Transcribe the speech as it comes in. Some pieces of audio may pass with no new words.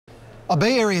A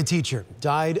Bay Area teacher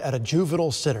died at a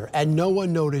juvenile center and no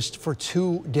one noticed for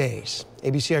 2 days.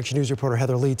 ABC Action News reporter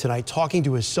Heather Lee tonight talking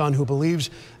to his son, who believes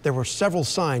there were several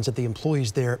signs that the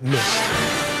employees there missed.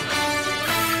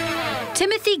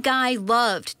 Timothy Guy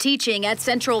loved teaching at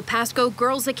Central Pasco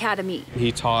Girls Academy.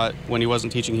 He taught when he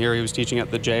wasn't teaching here, he was teaching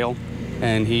at the jail,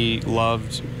 and he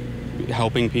loved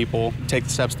helping people take the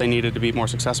steps they needed to be more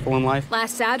successful in life.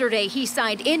 Last Saturday, he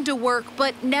signed into work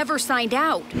but never signed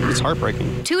out. It's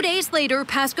heartbreaking. 2 days later,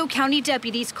 Pasco County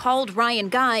deputies called Ryan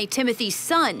Guy, Timothy's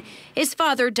son. His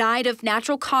father died of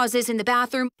natural causes in the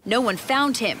bathroom. No one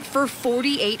found him for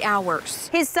 48 hours.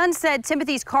 His son said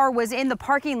Timothy's car was in the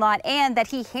parking lot and that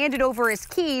he handed over his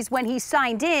keys when he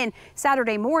signed in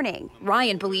Saturday morning.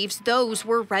 Ryan believes those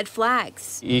were red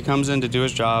flags. He comes in to do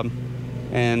his job,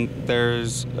 and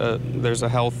there's a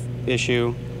health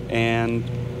issue, and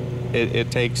it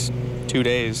takes 2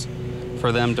 days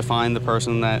for them to find the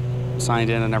person that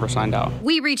signed in and never signed out.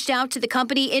 We reached out to the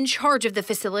company in charge of the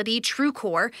facility,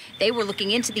 TrueCore. They were looking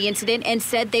into the incident and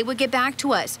said they would get back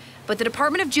to us. But the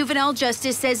Department of Juvenile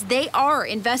Justice says they are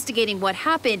investigating what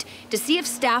happened to see if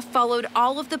staff followed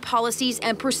all of the policies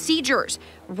and procedures.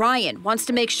 Ryan wants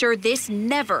to make sure this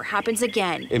never happens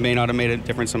again. It may not have made a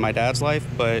difference in my dad's life,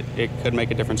 but it could make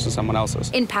a difference in someone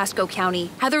else's. In Pasco County,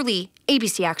 Heather Lee,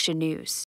 ABC Action News.